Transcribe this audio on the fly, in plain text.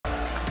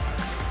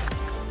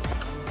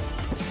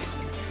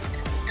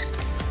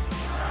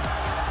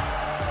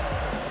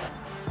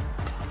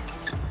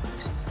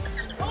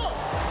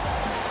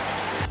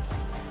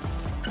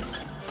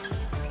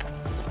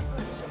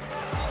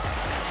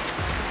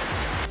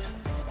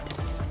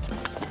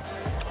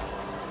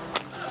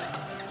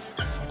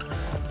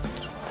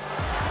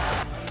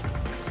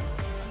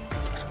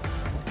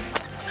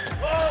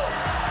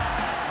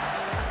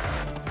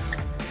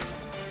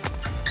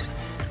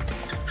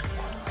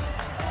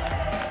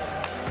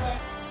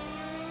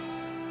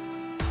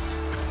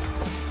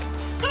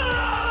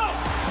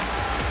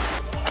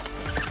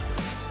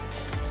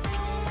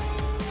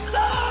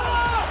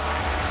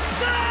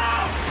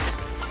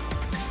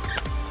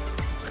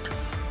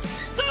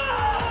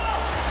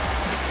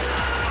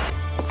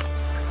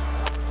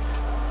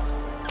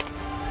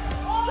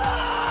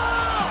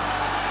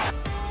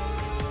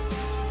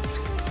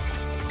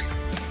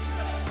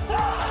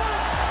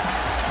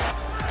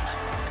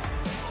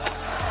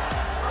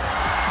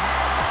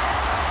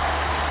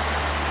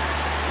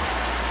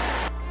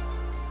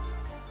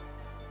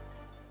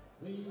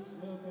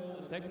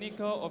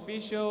technical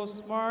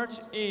officials march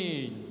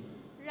in.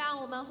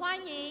 让我们欢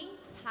迎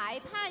裁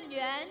判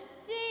员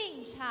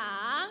进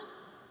场。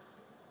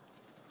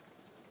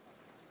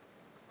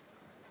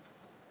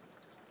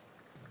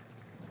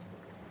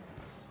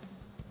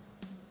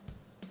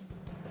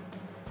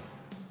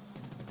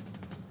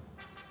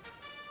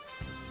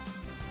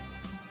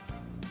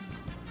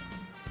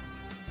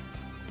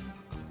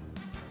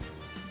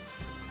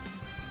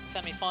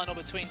Semi-final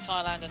between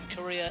Thailand and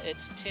Korea.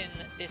 It's Tinn,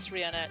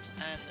 Isriyanet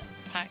and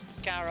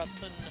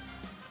Pacharapun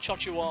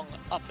Chochuwong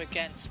up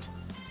against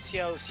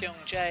Seung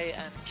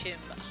and Kim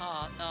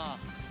Ha-na.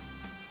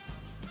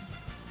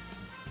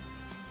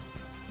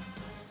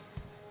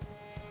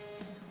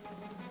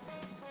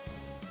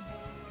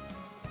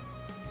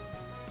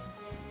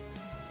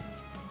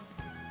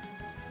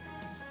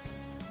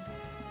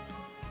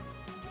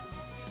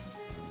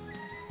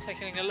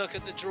 Taking a look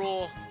at the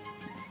draw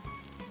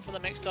for the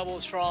mixed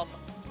doubles from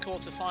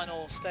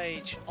quarter-final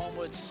stage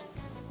onwards,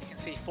 you can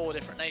see 4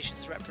 different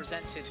nations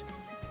represented in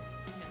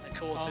the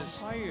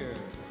quarters.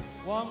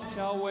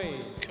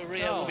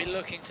 Korea will be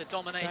looking to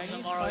dominate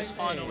tomorrow's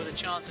final with a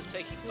chance of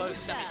taking both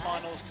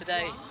semi-finals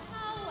today.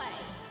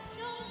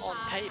 On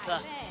paper,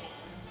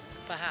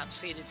 perhaps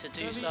seeded to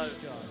do so.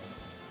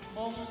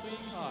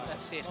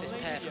 Let's see if this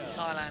pair from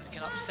Thailand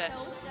can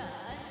upset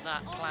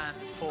that plan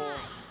for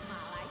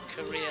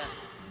Korea.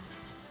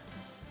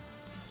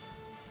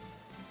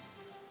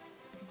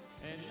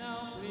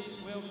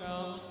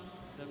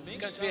 It's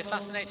going to be a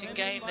fascinating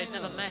game. They've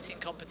never met in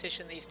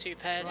competition, these two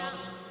pairs.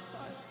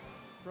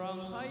 From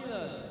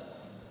Thailand.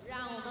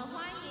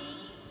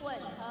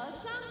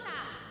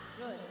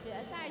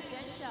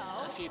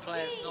 A few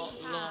players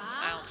not long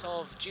out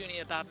of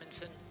junior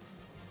badminton.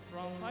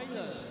 From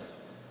Thailand,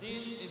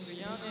 Tinn,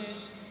 Isriyanet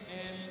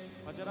and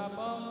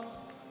Pacharapun,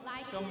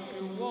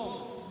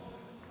 Chochuwong.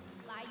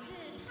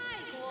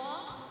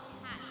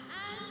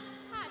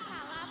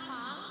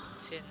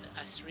 Tinn,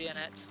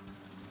 Isriyanet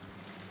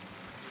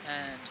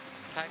and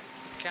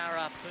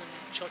Pacharapun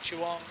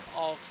Chochuwong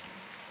of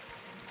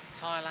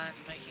Thailand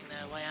making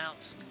their way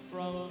out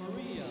from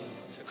Korea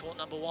to court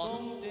number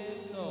 1.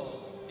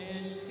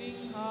 And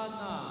Kim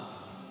Ha-na.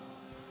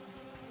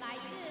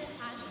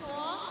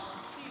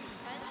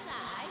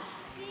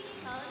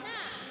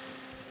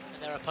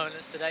 And their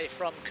opponents today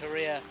from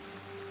Korea,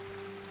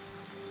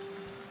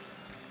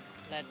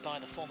 led by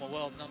the former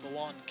world number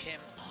 1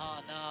 Kim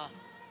Ha-na,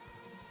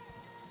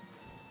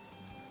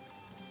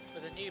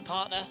 with a new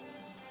partner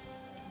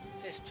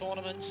this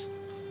tournament,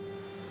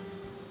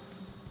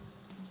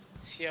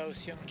 Seung.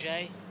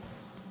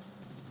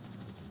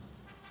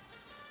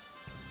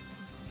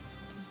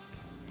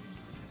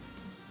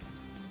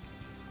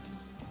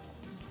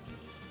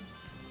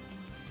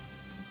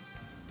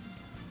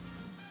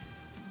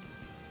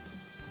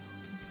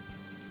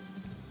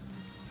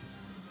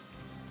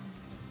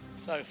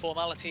 So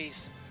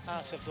formalities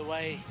out of the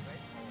way.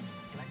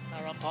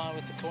 Our umpire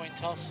with the coin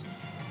toss.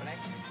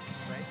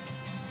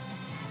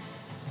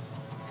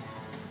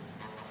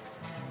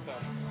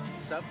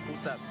 Serve, who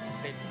serve?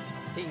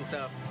 Tinn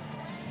serve.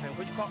 And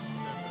which court?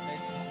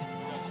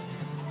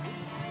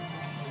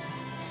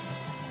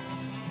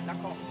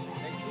 That court.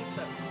 They choose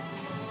serve.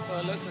 So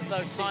it looks as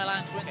though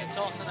Thailand win the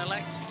toss and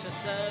elect to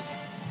serve.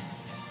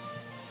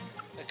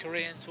 The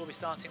Koreans will be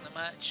starting the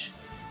match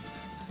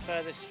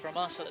furthest from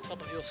us at the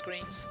top of your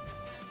screens.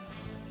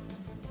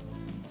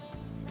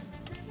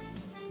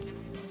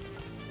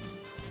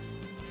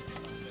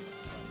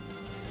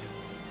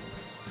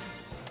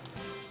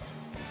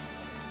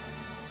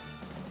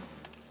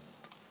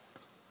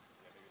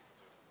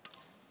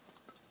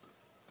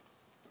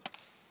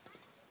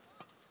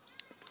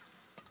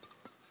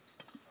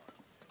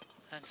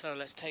 And so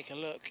let's take a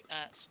look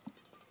at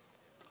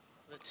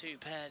the two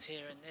pairs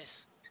here in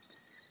this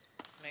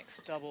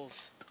mixed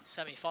doubles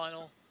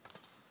semi-final.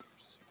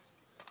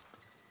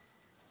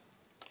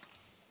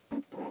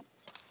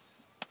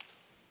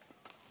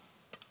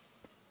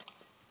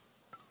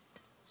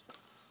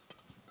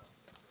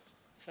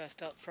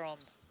 First up from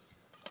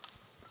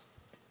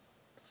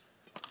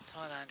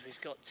Thailand,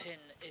 we've got Tinn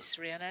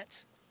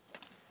Isriyanet,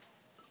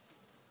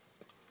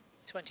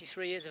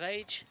 23 years of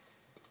age.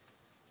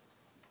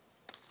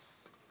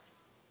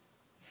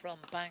 From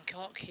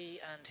Bangkok, he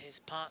and his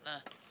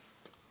partner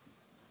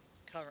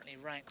currently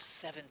ranked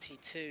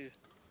 72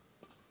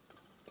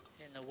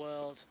 in the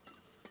world.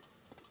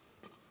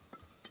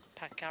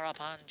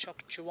 Pacharapun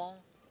Chochuwong,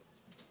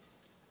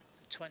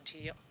 the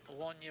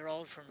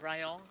 21-year-old from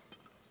Rayong.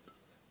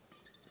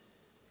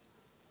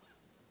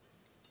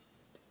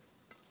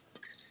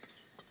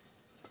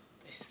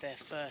 This is their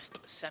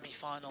first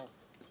semi-final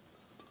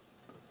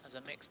as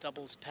a mixed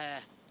doubles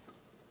pair.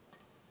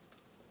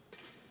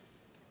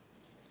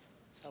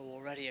 So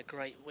already a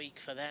great week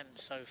for them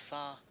so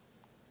far.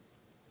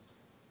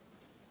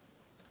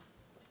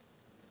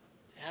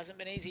 It hasn't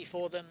been easy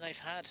for them. They've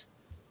had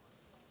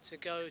to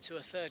go to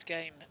a third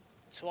game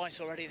twice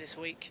already this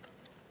week.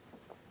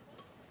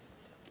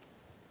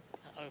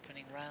 That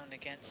opening round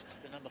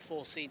against the number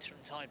 4 seeds from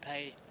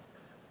Taipei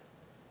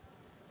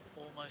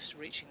almost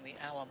reaching the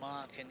hour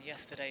mark in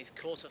yesterday's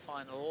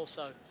quarterfinal,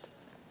 also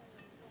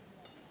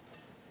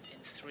in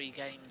 3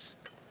 games.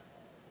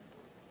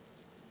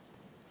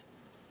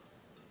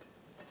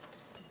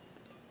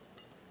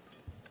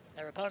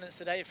 Their opponents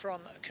today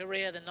from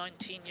Korea, the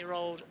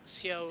 19-year-old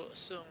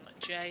Seung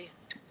Jae,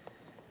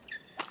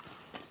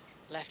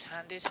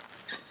 left-handed,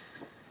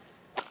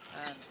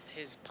 and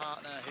his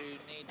partner, who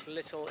needs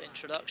little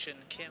introduction,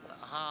 Kim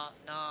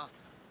Ha-na,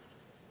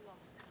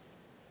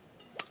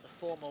 the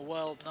former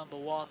world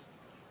 #1,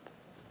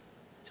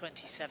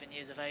 27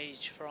 years of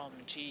age, from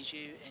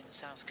Jeju in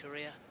South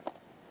Korea.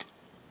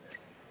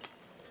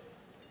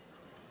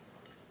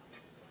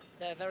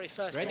 Their very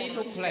first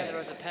tournament together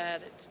as a pair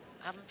that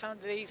haven't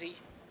found it easy.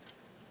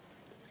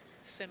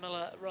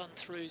 Similar run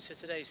through to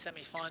today's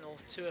semi-final,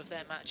 2 of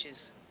their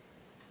matches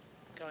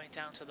going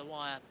down to the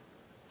wire,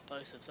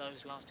 both of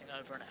those lasting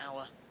over an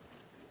hour.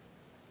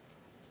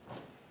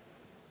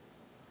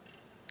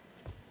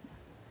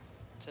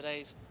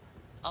 Today's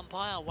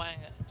umpire, Wang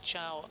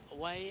Chao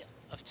Wei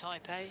of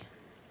Taipei,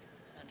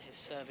 and his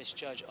service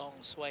judge,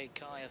 Ong Sway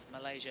Kai of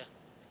Malaysia.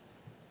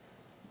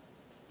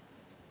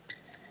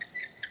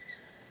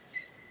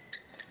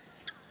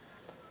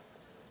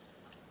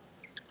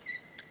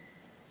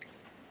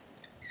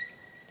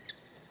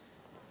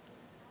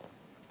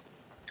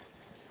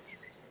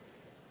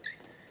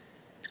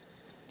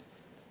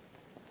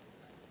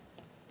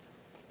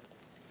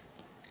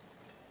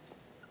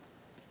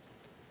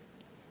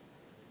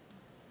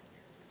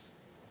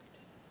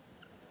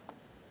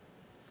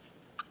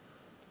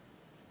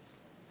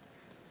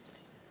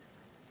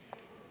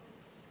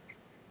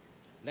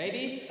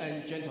 Ladies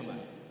and gentlemen,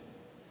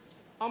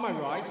 on my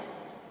right,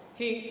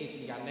 Tinn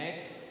Isriyanet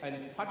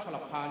and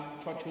Pacharapun,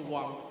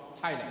 Chochuwong,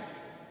 Thailand.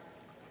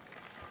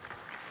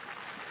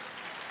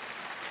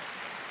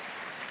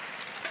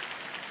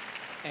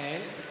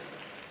 And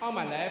on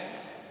my left,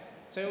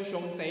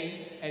 Seung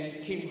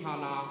and Kim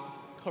Ha-na,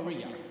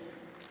 Korea.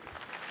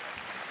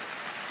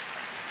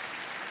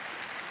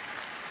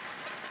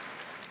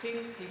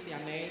 Tinn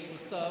Isriyanet to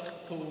serve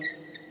to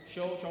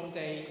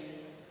Seung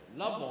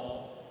love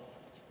ball.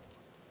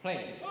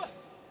 Play.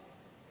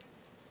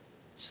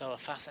 So a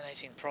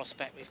fascinating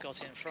prospect we've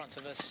got in front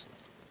of us.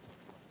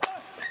 The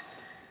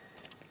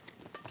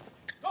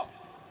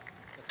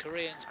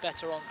Koreans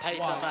better on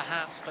paper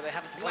perhaps, but they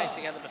haven't played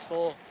together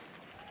before.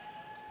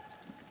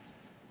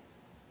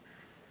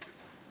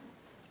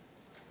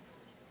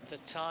 The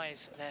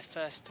ties, their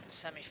first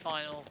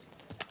semi-final.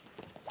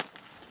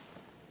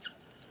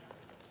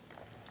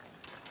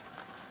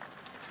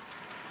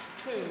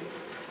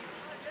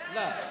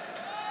 Love.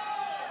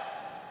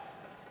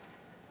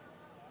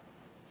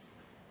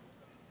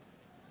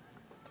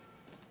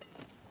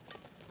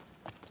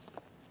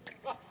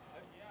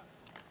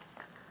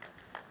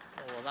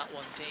 That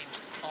one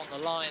deemed on the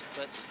line,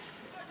 but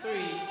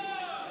 3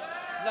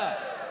 love.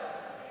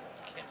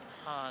 Kim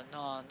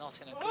Ha-na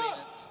not in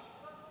agreement.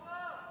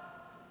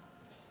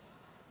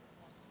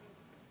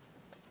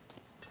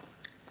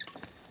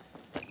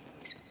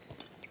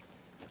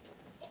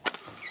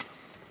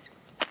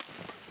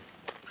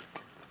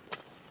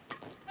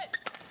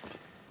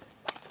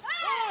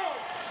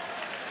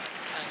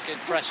 And good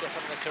pressure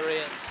from the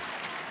Koreans.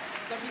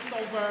 Service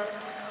over.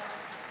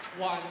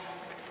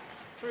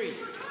 1-3.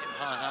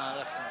 Ha-na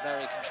looking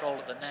very controlled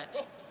at the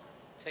net,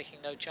 taking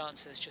no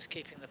chances, just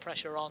keeping the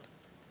pressure on.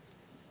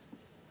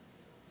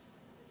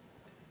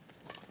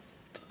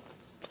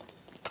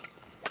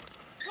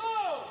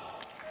 Go!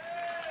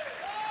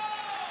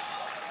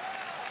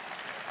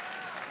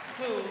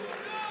 2,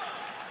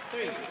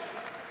 3.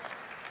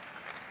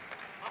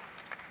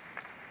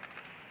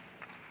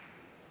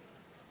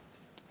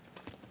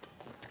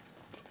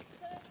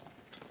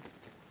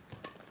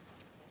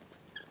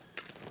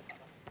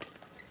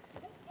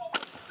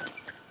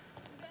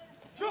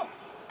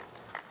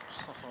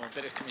 A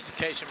bit of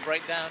communication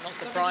breakdown, not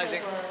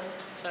surprising.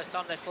 First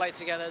time they've played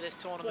together this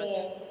tournament,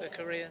 the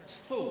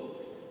Koreans. 2.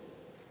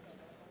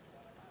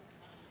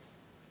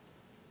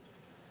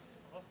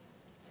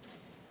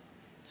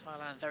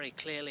 Thailand very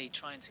clearly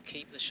trying to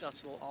keep the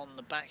shuttle on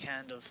the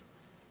backhand of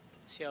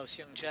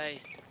Seung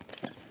Jae,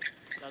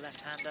 the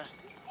left-hander.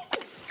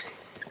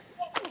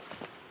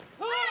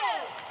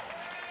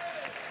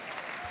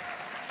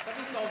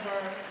 Service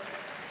over.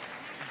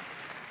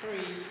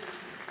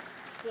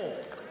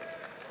 3-4.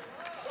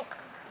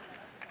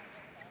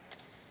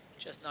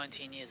 Just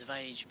 19 years of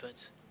age, but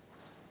the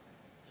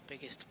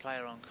biggest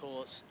player on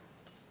court.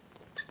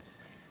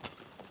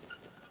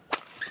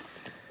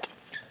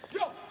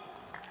 And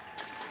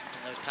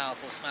those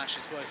powerful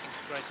smashes working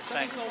to great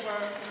effect. Service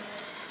over.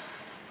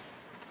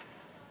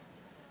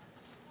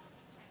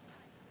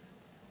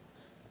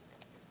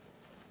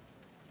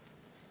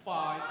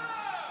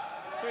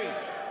 5-3.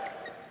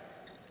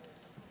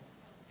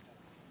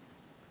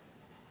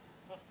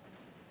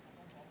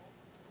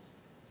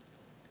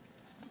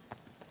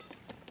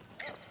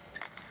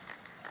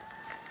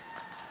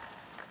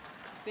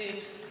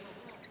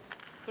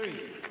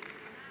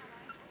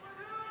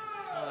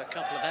 Well, a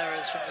couple of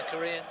errors from the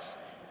Koreans.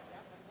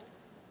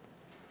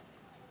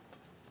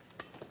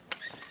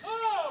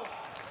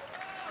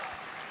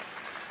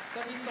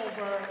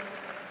 Server.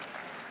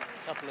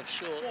 A couple of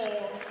short,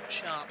 4,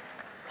 sharp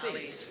 6.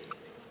 rallies.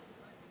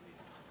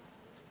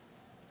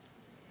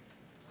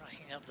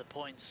 Racking up the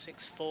points,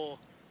 6-4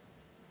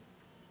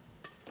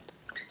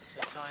 to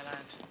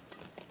Thailand.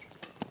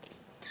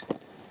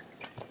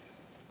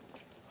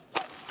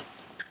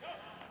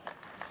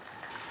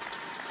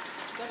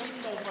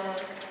 Service over.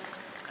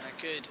 And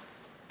a good,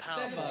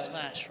 powerful 7,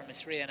 smash from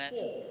Isriyanet.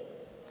 4.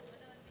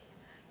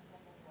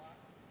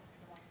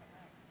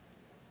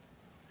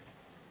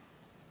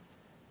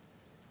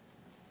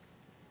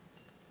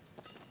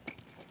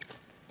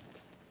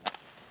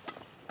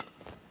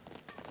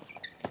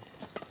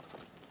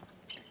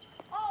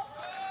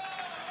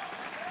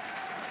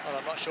 Well,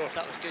 I'm not sure if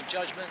that was good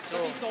judgment or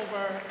Service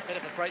over. a bit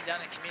of a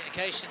breakdown in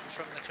communication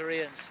from the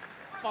Koreans.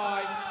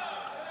 5,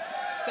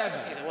 7.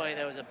 Either way,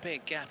 there was a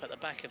big gap at the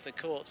back of the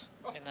court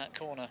in that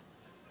corner.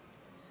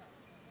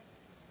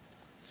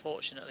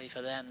 Fortunately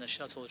for them, the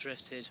shuttle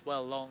drifted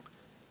well long.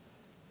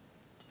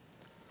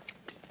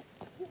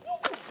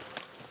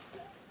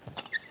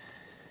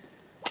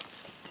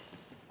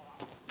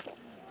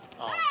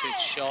 Oh, good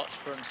shot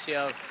from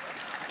Seung.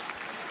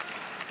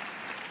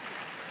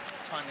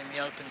 Finding the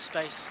open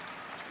space.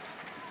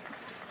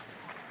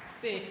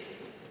 6,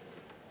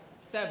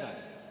 7.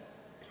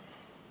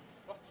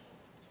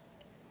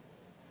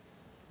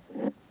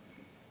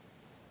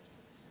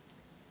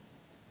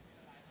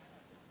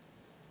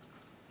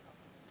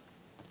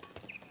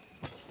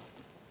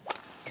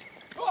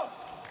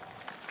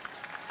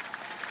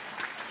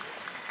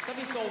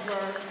 Service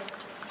over.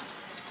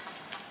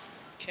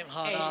 Kim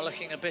Ha-na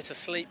looking a bit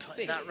asleep in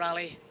 6. that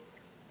rally.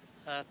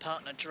 Her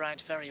partner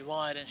dragged very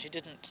wide and she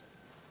didn't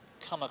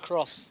come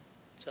across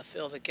to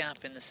fill the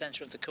gap in the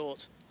centre of the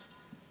court.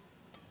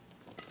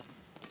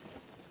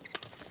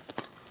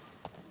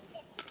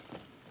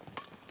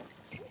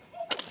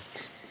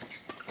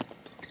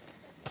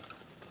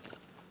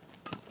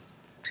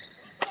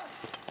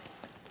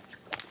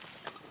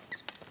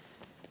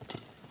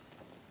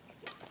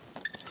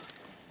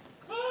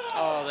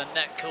 Oh, the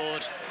net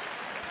cord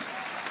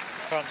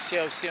from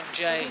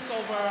Seung-jae. Service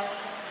over.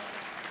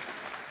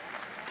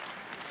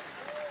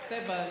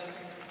 7,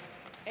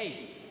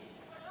 8.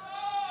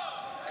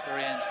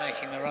 Koreans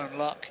making their own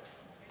luck.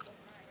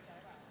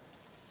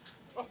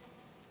 And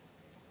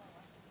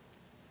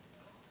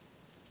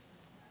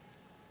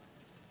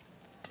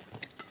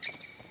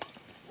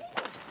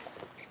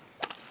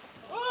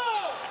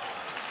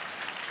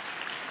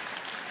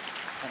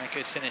a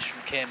good finish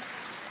from Kim.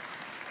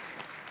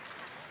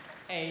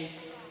 8,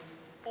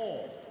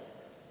 all.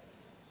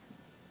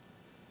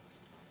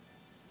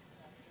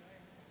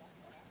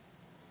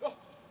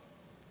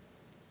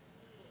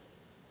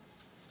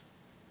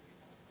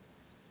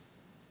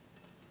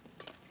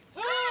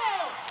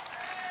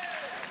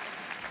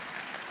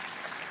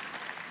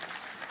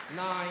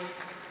 Nine,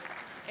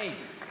 8.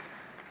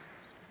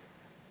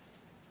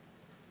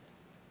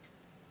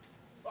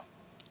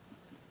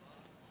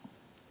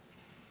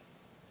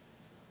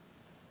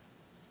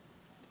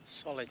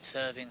 Solid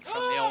serving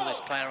from the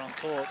oldest player on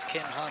court,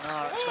 Kim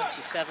Ha-na at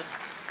 27.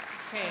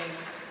 10,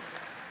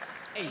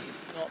 8.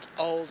 Not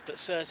old, but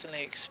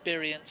certainly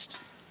experienced.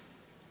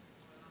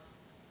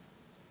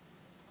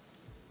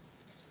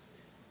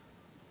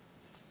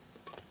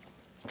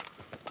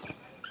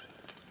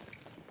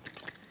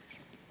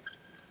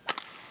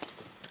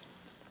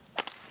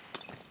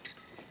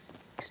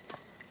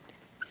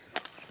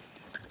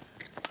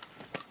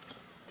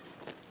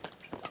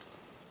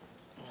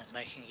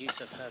 Making use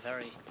of her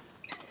very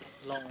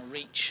long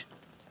reach.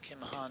 Kim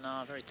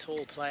Ha-na, very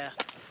tall player.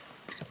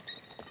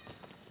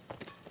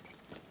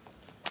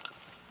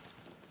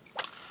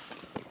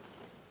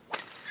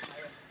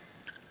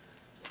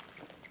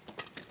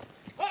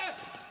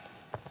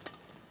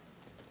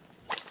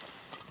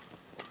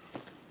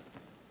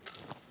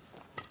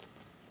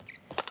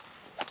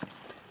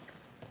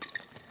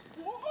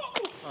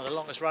 Well, the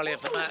longest rally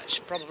of the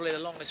match, probably the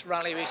longest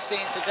rally we've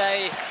seen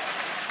today.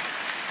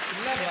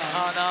 11,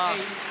 Ha-na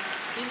 8.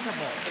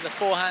 Interval. with a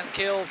forehand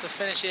kill to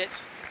finish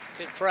it.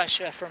 Good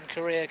pressure from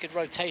Korea, good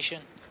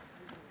rotation.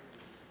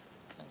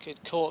 And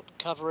good court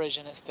coverage,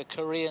 and it's the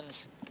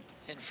Koreans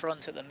in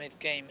front at the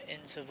mid-game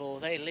interval.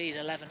 They lead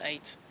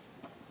 11-8.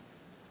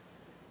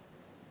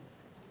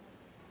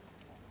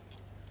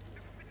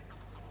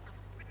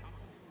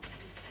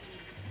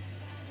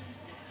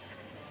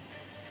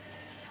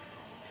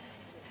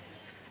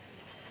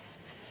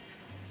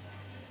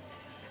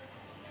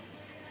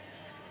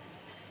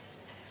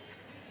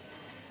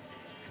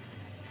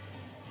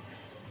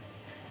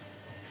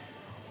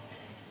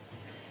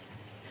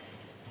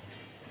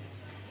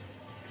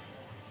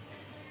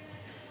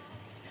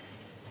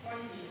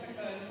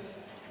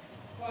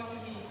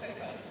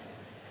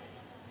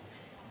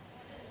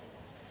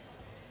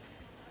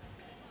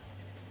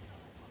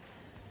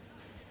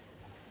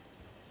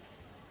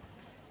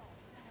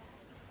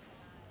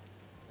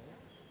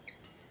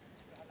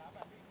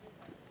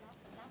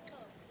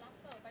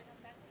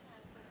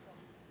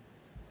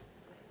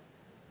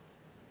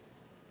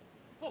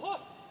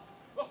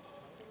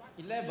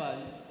 Eleven,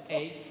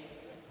 8.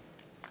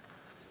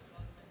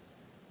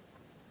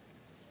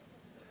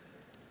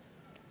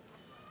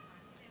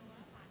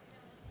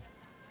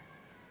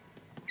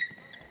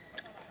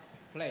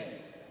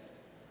 Play.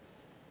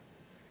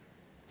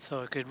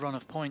 So a good run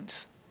of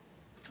points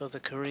for the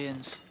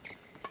Koreans.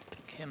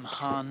 Kim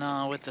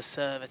Ha-na with the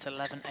serve at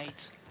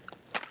 11-8.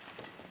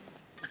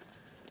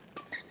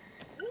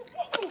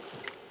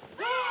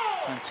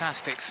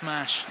 Fantastic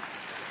smash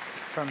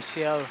from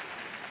Seo,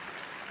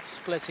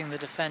 splitting the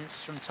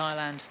defense from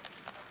Thailand.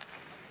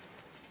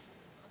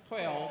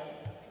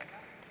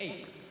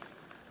 12-8.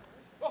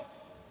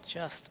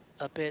 Just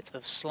a bit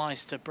of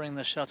slice to bring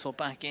the shuttle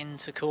back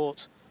into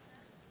court,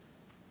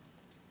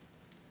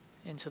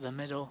 into the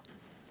middle.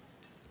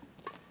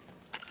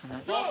 And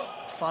that's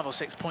 5 or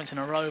 6 points in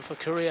a row for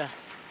Korea.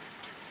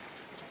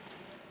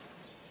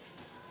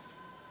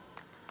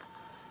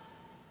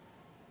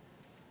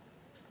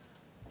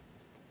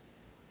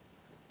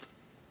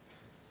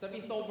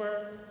 Service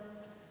over.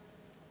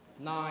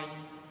 9-12.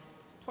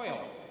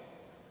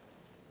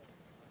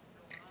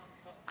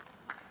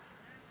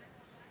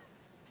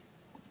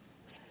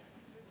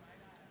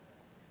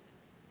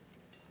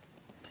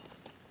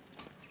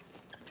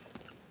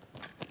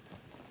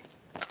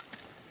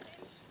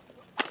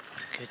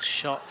 Good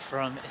shot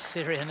from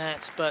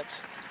Isriyanet,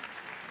 but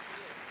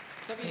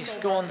Service he over.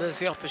 squanders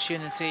the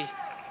opportunity.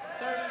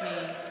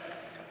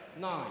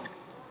 13-9.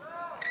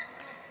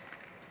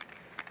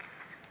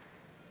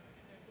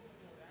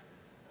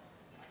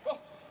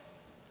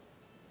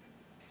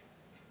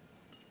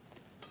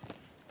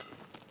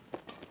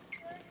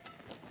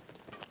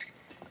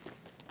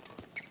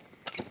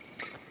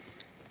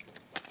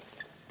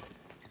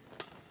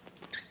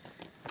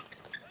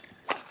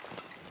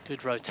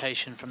 Good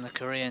rotation from the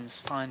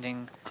Koreans,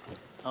 finding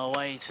a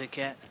way to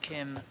get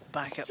Kim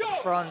back at the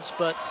front,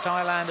 but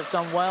Thailand have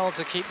done well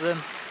to keep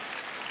them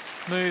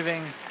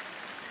moving,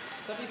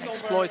 Service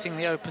exploiting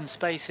the open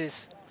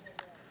spaces.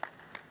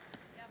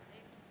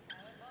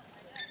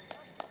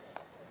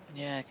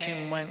 Yeah,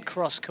 Kim went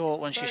cross-court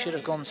when she should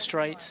have gone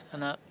straight,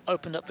 and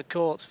opened up the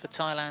court for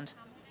Thailand.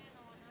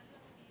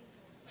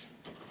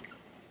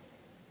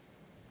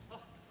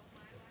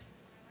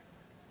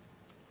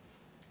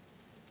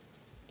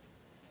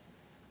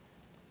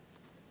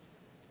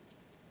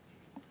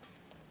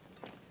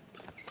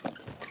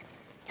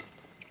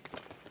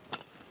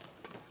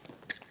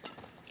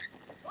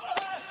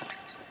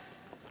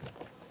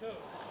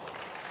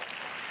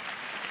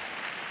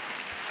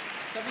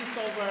 Service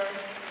over.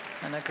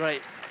 And a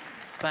great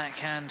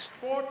backhand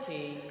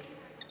 14-10.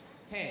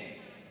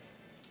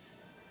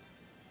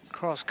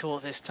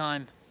 cross-court this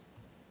time.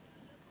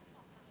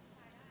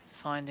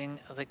 Finding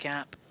the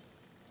gap.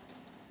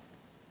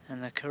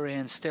 And the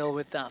Koreans still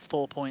with that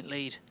 4-point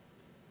lead.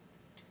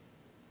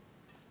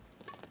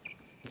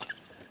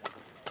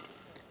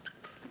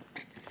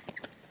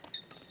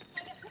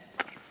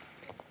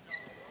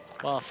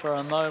 Well, for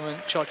a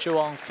moment,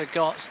 Chochuwong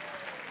forgot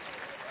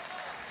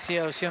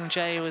Seung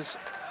Jae was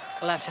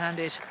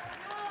left-handed.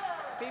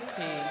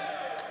 15.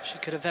 She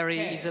could have very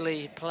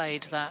easily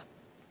played that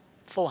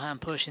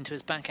forehand push into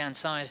his backhand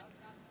side.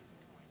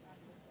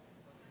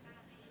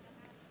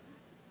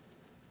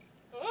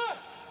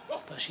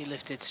 But she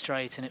lifted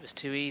straight and it was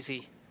too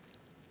easy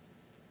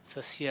for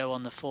Seo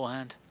on the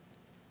forehand.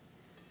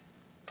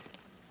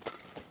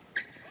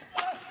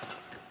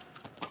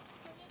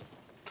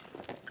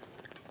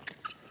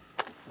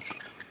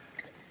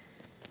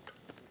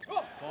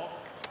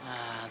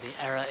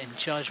 The error in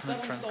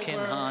judgment from Kim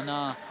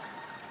Ha-na,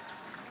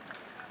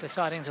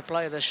 deciding to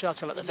play the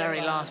shuttle at the very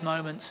last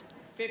moment.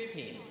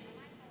 15.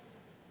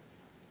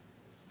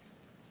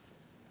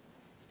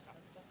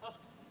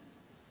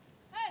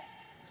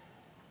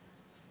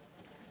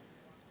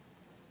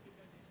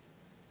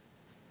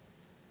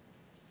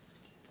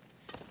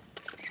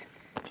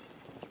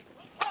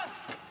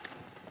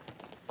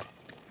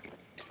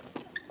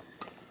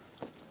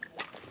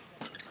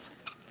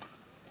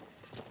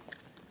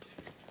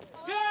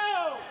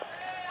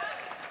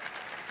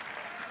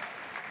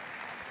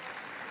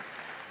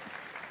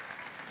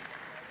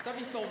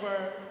 Service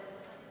over.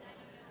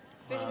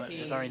 Well, it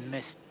was a very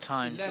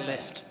mistimed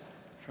lift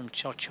from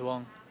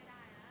Chochuwong.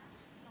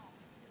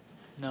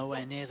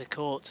 Nowhere near the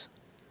court.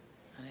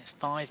 And it's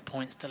 5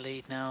 points to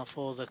lead now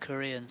for the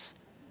Koreans.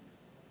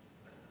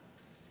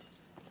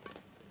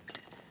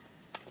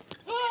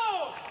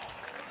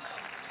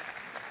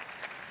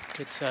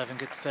 Good serve and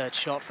good third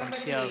shot from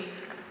Seo.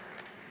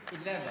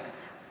 11.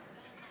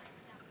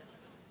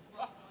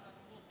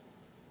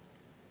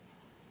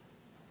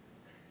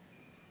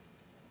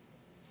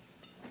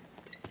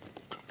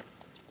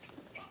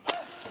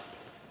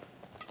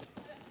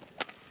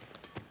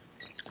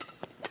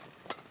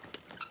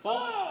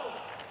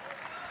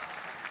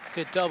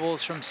 Good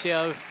doubles from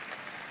Seo.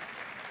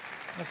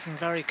 Looking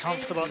very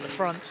comfortable at the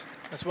front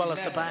as well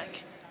as the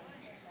back.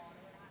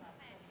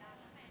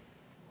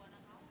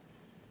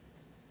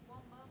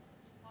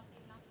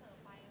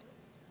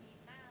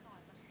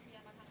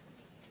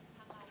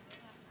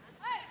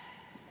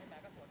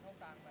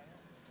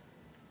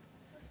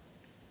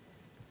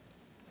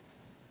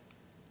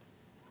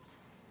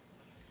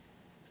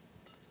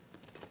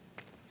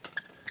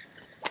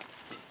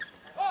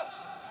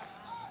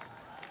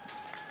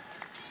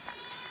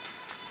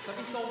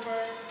 Service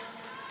over.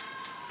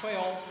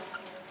 12-18.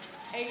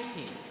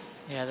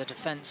 Yeah, the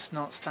defense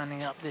not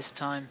standing up this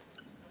time.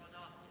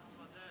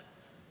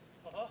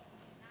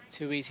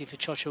 Too easy for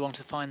Chochuwong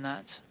to find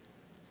that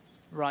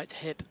right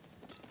hip.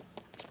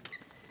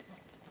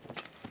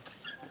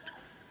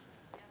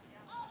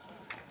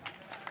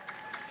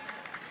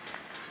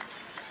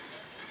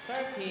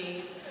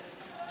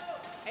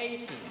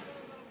 $13-18.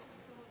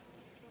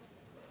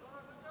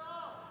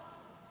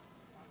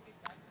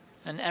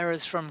 And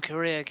errors from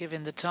Korea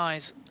giving the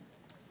Thais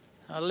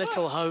a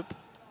little hope.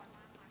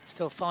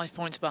 Still 5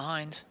 points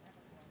behind.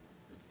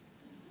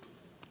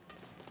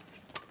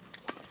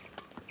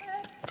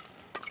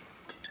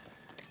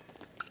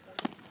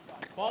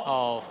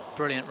 Oh,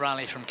 brilliant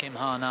rally from Kim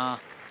Ha-na.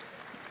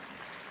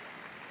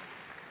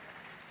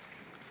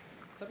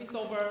 Service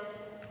over.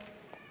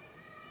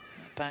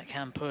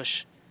 Backhand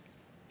push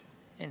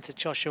into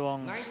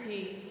Chochuwong's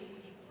 19.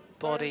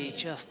 body,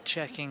 just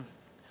checking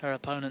her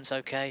opponent's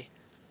okay.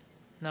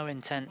 No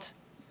intent.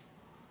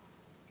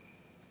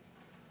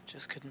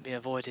 Just couldn't be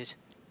avoided.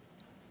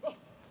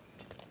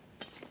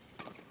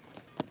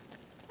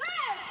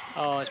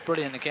 Oh, it's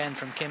brilliant again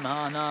from Kim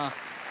Ha-na.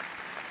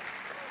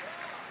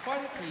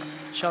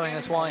 Showing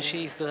us why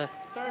she's the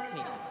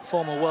 13.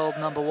 former world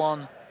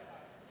 #1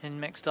 in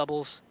mixed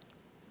doubles.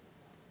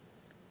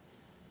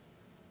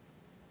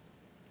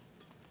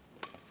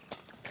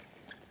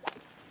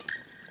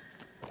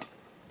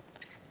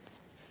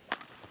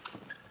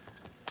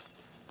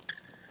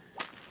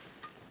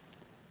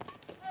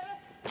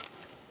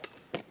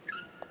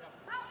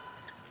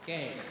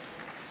 Game.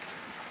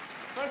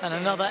 And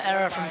another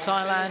error from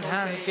Thailand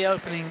hands the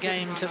opening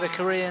game to the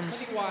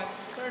Koreans.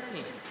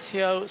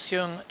 21-13.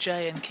 Seung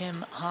Jae and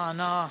Kim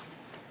Ha-na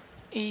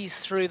ease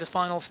through the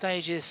final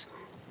stages.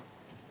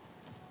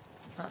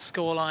 That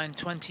scoreline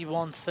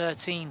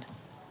 21-13.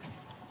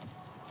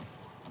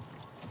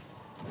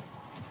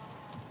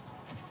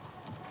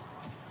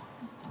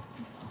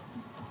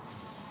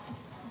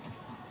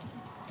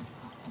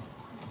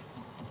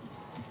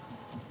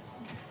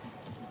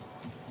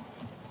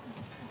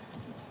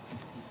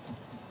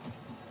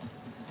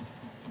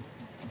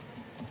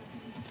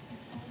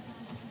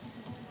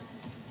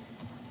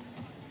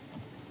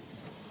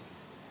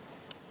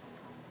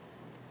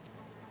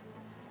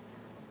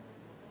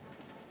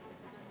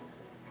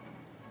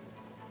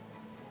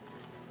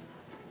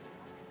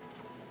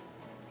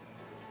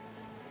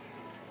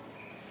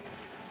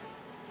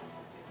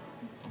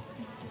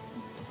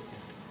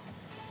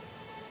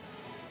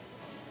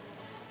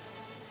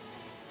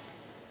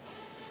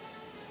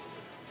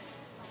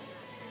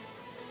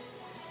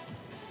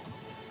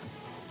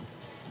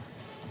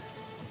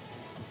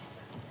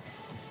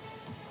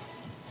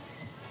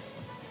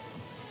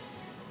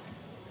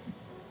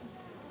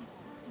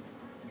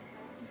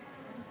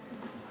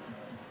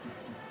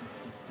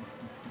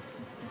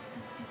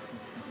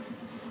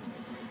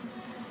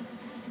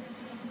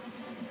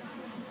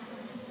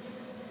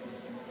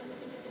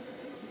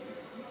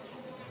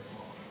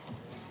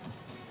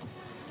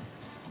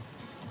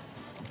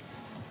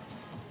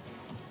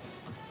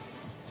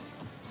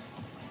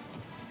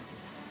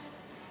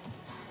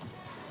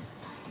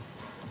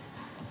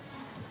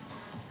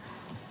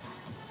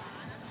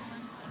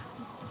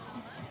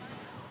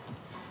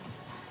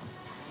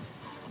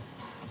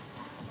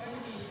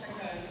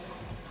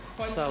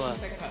 So a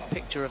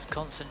picture of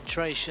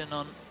concentration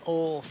on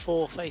all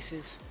four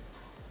faces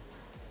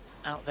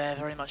out there.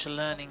 Very much a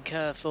learning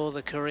curve for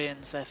the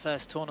Koreans, their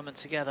first tournament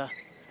together.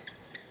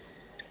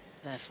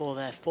 Therefore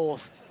their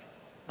fourth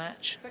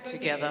match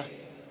together,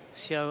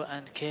 Seo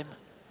and Kim.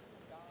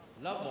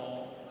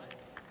 Level.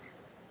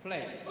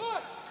 Play.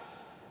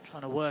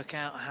 Trying to work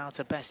out how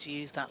to best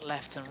use that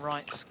left and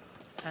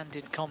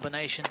right-handed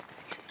combination.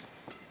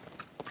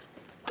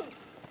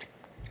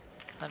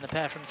 And the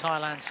pair from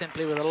Thailand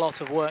simply with a lot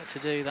of work to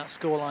do. That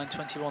scoreline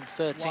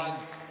 21-13.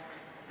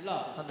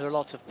 Under a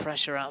lot of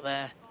pressure out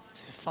there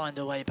to find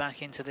a way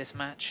back into this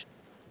match.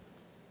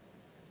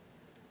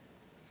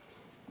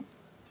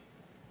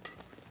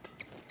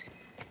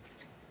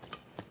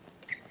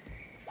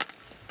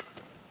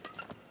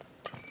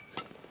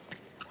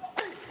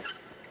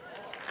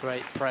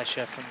 Great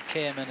pressure from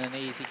Kim and an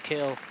easy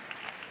kill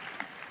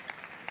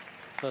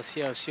for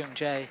Seung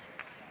Jae.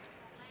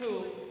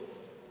 2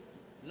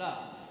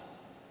 love.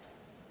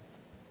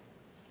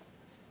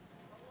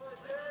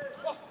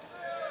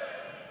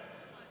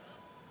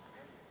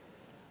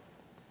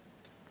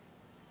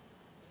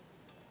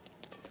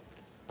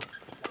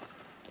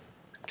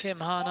 Kim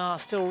Ha-na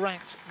still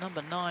ranked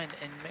 #9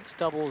 in mixed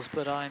doubles,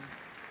 but I'm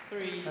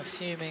 3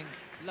 assuming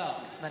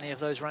love. many of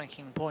those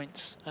ranking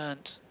points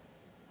earned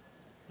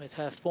with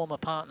her former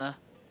partner,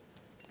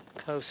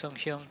 Ko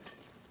Seung-hyun,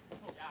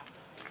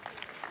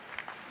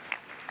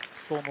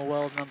 former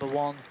world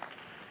 #1,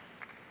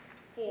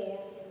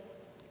 4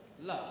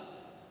 love.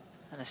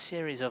 and a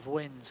series of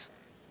wins,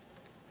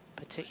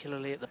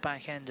 particularly at the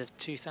back end of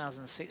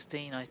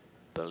 2016. I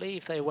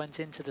believe they went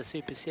into the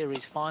Super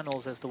Series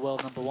finals as the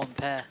world #1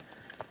 pair.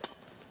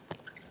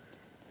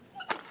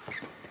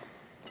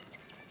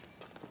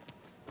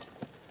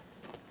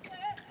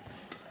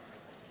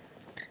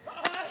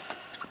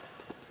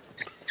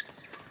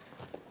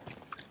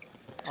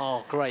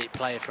 Oh, great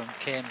play from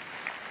Kim.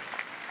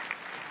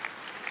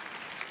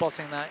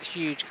 Spotting that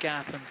huge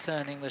gap and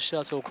turning the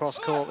shuttle cross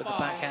court with the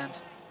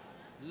backhand.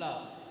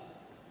 Love.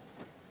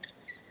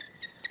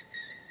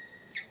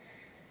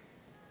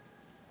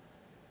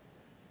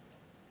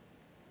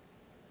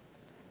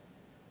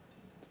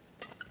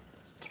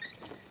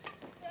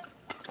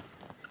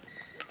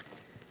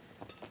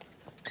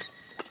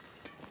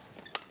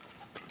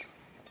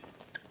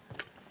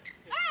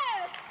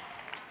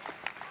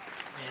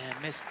 Yeah,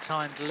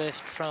 mistimed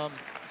lift from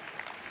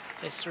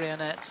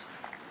Isriyanet.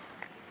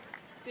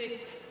 6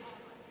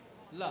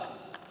 love.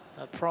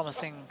 A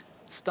promising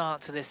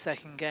start to this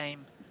second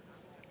game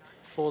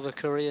for the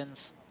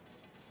Koreans.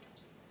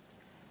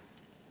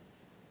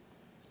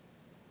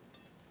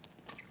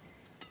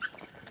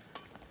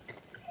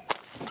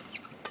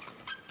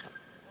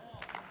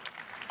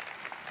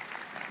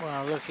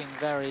 Well, looking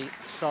very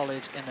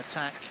solid in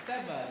attack.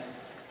 7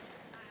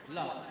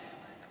 love.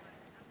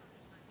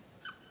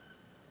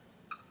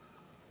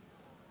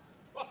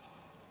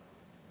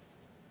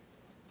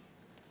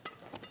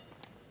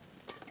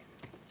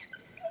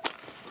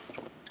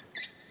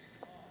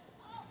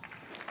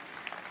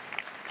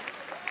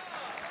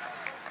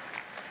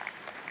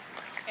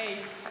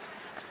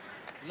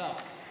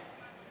 Love.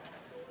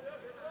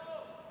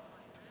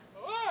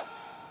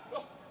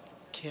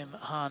 Kim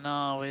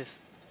Ha-na with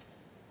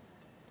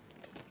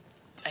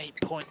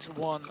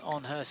 8.1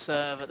 on her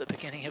serve at the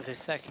beginning of this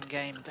second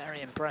game.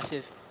 Very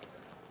impressive.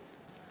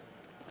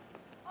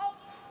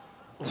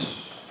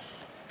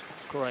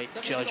 Great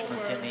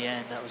judgment in the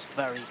end. That was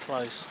very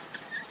close.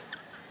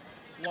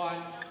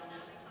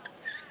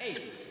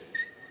 1-8.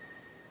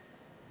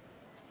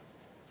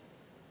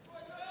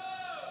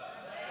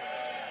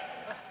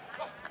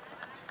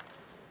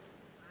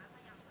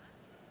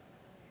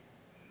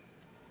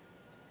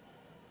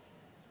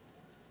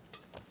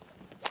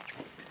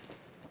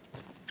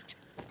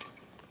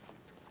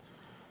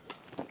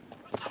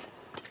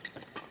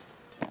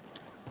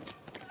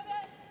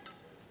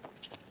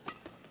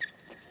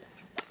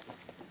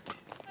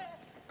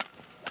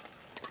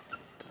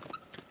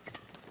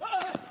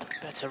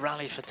 Better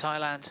rally for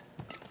Thailand,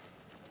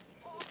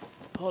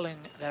 pulling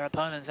their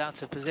opponents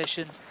out of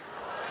position,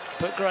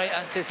 but great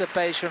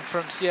anticipation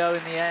from Seung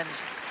in the end,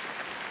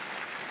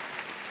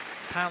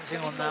 pouncing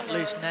on that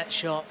loose net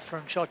shot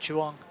from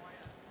Chochuwong.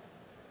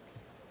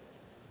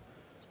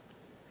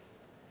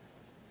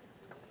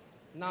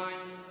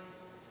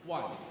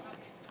 9-1.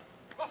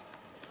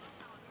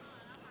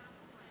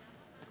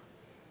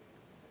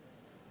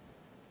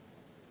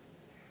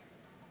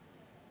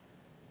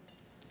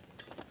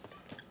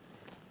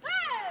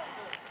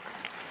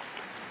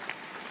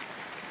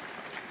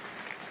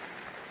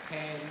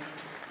 And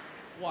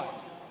 1.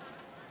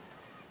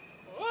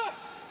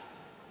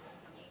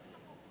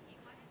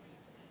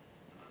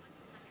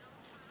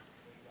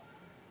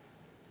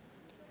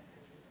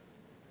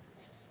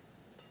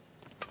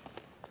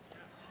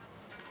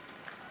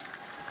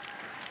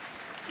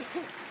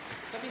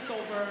 Service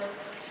over.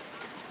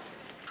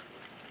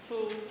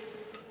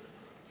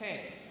 2-10.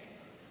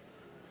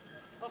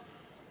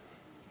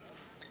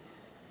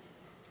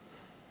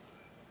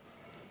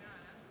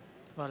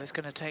 Well, it's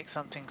going to take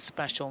something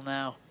special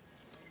now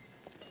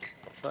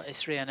for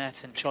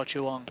Isriyanet and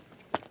Chochuwong.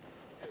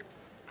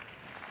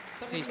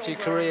 These two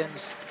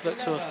Koreans look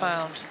to have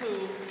found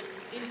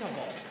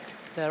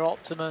their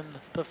optimum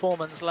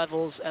performance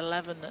levels.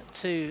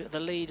 11-2 the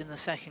lead in the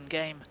second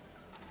game.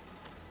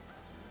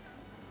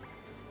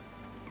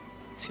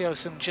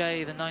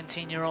 Seung-jae, the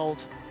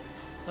 19-year-old,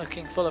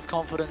 looking full of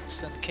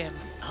confidence, and Kim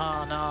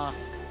Ha-na,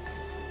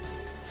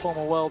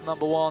 former world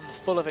 #1,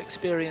 full of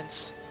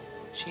experience.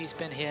 She's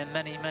been here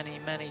many, many,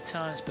 many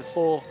times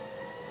before.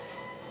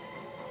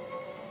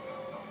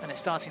 And it's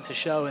starting to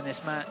show in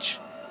this match.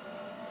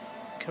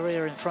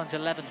 Korea in front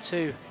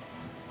 11-2.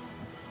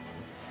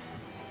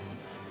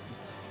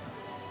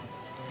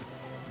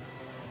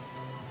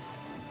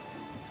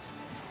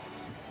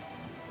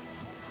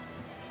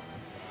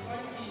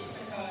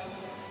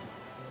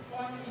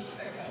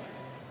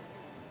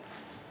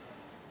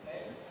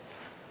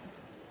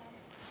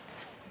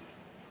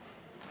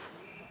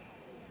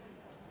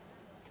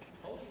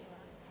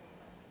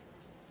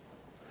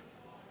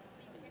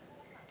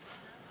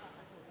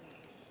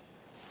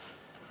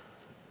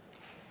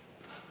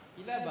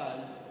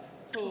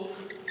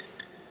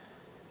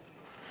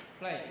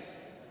 Play.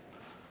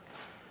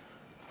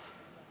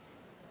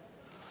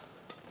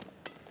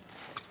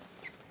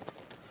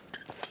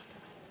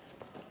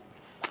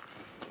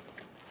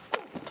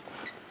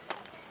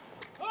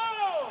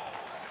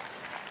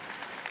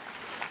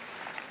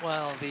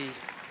 Well, the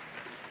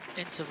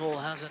interval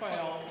hasn't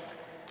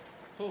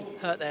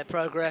hurt their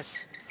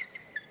progress.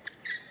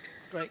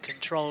 Great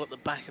control at the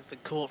back of the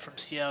court from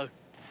Seung.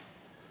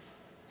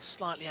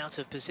 Slightly out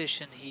of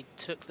position, he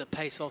took the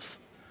pace off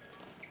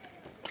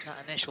that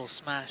initial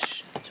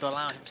smash to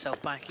allow himself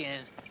back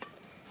in,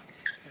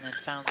 and then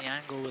found the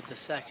angle with the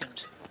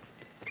second.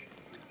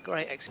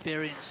 Great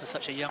experience for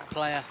such a young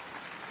player.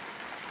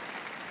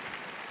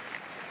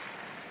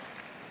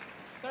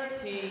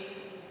 13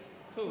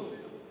 2.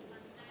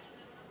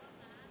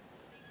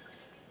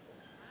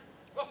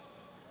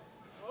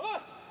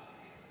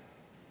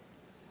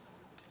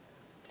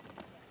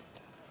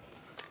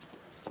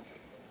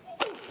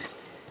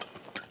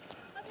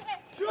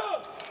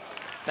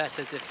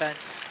 Better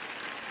defense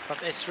from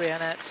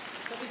Isriyanet.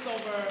 Service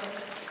over.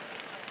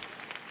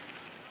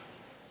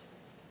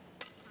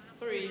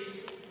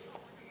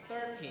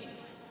 3-13.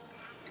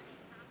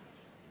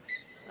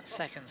 A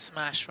second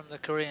smash from the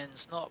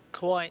Koreans, not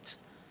quite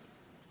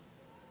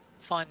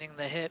finding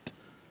the hip,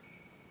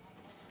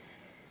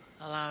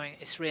 allowing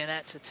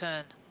Isriyanet to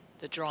turn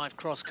the drive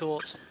cross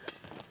court.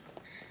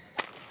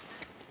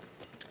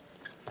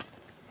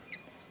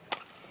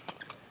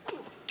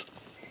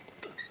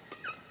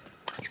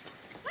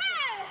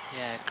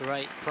 Yeah,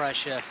 great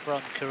pressure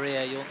from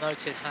Korea. You'll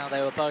notice how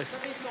they were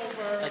both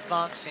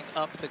advancing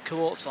up the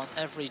court on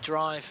every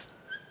drive.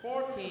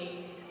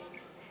 14-3.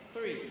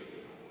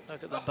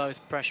 Look at them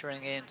both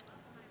pressuring in.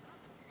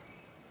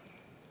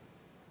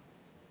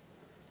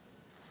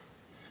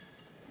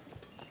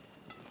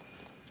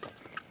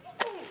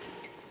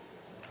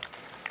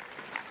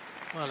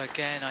 Well,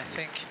 again, I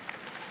think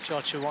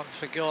Chochuwong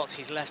forgot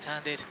he's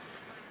left-handed.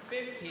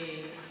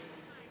 15-3.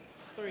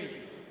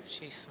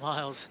 She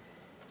smiles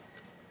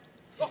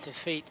in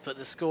defeat, but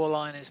the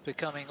scoreline is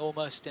becoming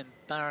almost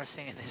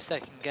embarrassing in this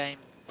second game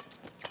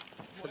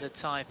for the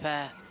Thai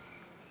pair.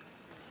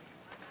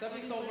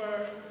 Service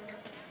over.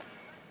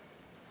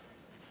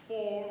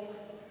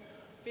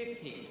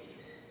 4-15.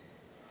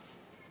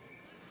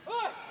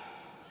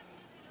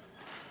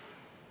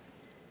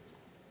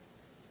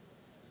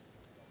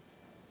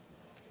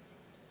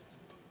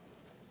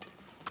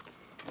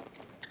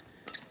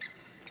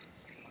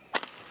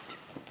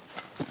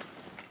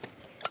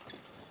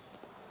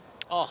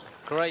 Oh,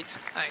 great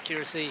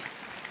accuracy,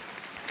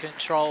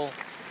 control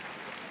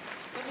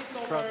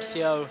from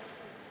Seung.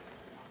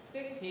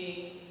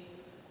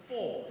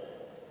 16-4.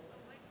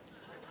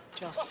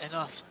 Just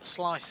enough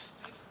slice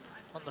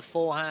on the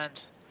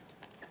forehand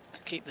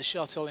to keep the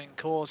shuttle in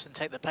course and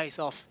take the pace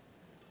off.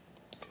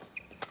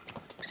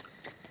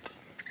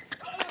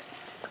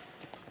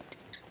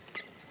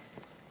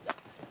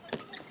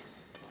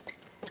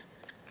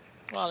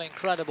 Well,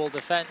 incredible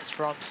defense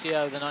from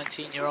Seung, the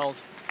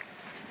 19-year-old.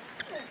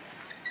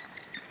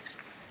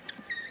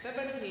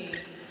 17-4.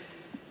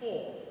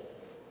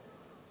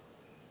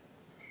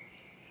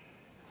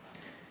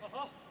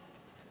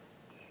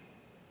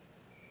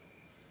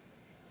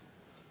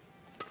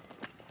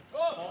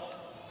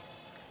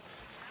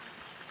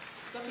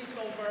 Service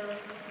over.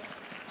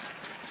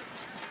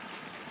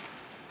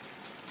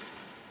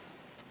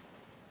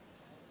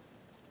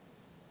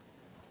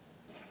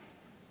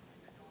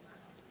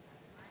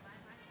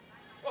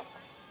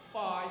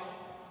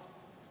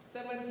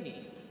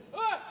 5-17.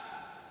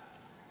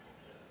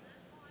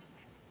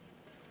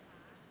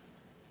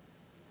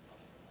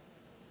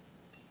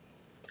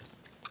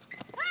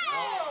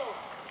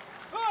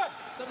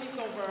 Service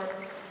over.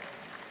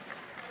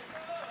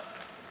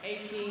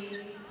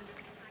 18-5.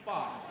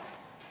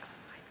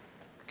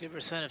 Good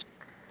return of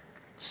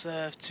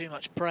serve, too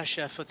much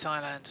pressure for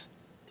Thailand.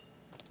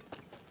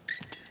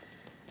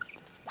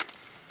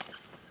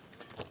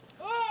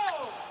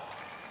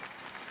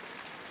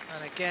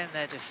 And again,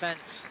 their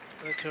defense,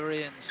 the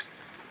Koreans,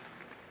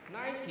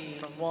 19.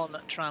 from one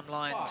tram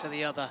line to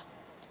the other,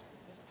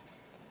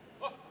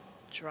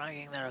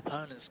 dragging their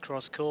opponents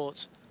cross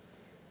court.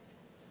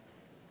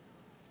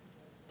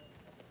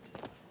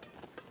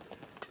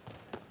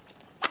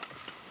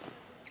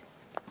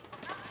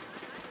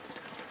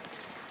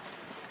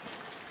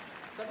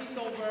 Service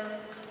over.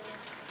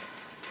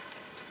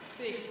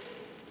 6-19.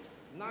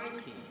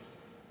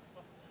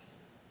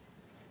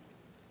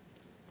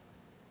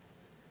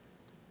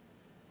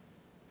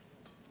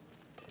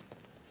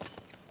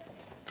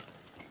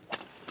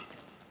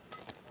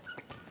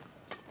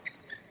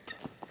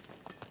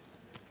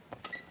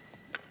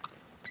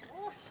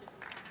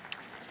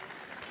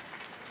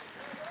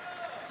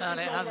 And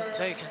it hasn't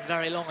taken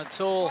very long at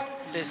all,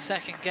 this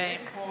second game.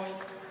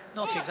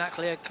 Not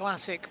exactly a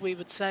classic, we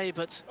would say,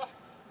 but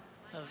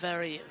a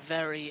very,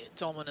 very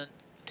dominant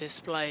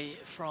display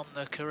from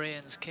the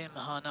Koreans. Kim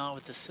Ha-na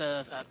with the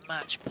serve at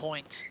match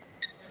point.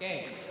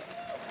 Game.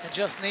 And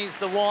just needs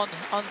the one,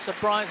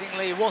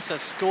 unsurprisingly. What a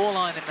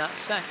scoreline in that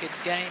second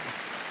game.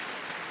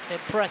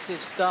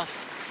 Impressive stuff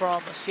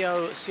from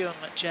Seo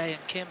Seung-jae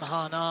and Kim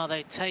Ha-na.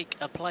 They take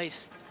a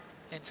place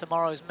in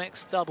tomorrow's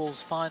mixed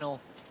doubles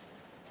final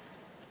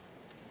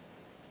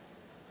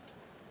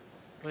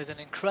with an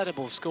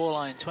incredible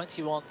scoreline,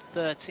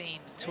 21-13,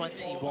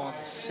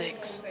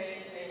 21-6.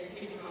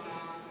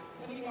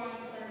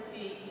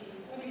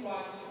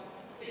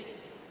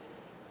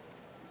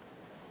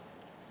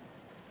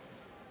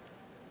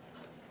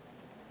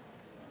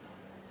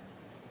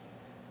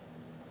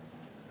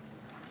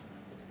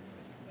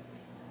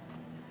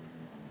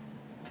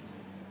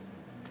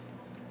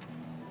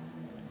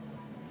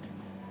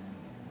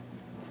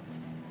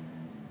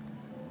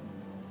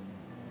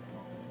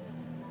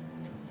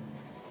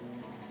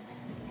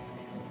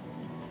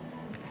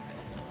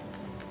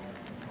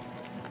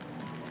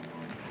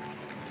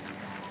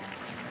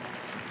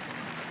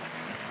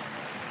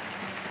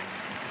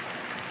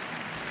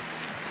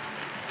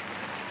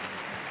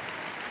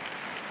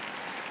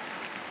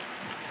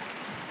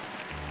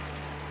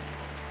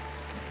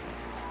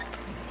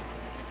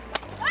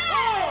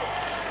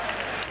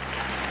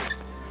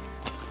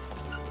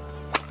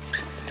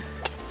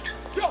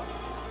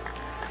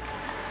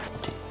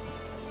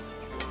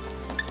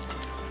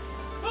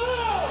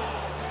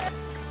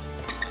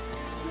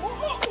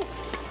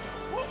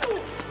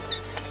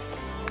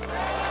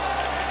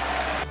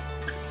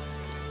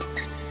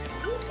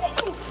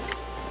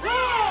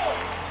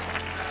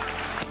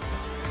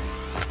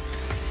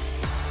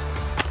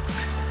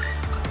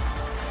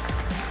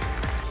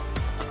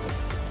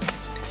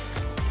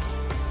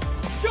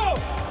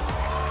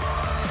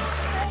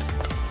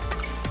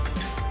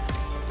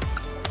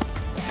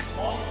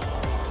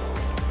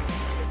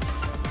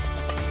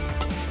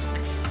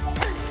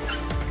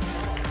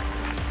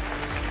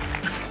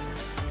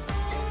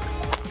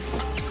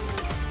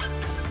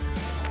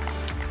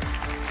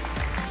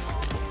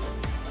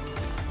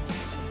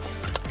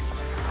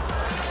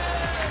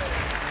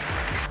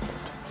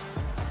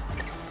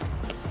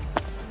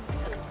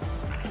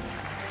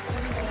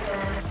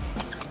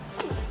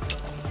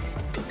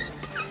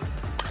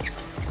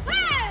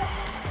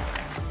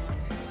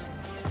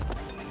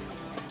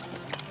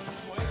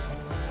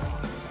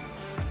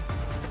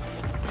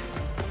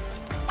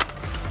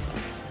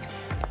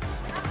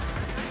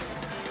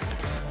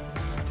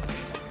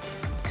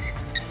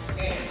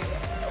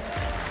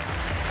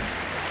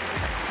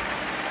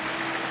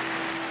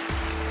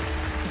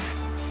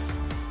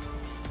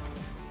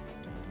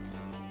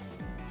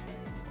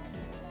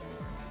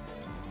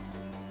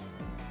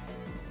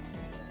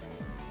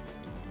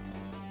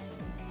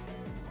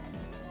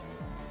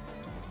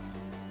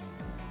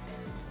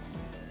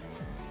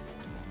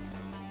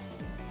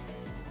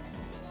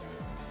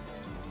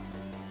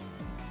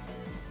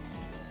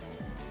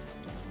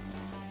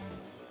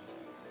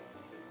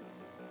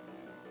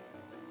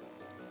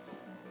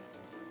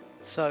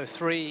 So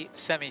 3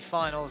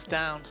 semi-finals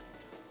down,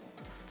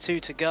 2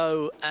 to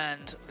go,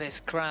 and this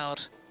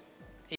crowd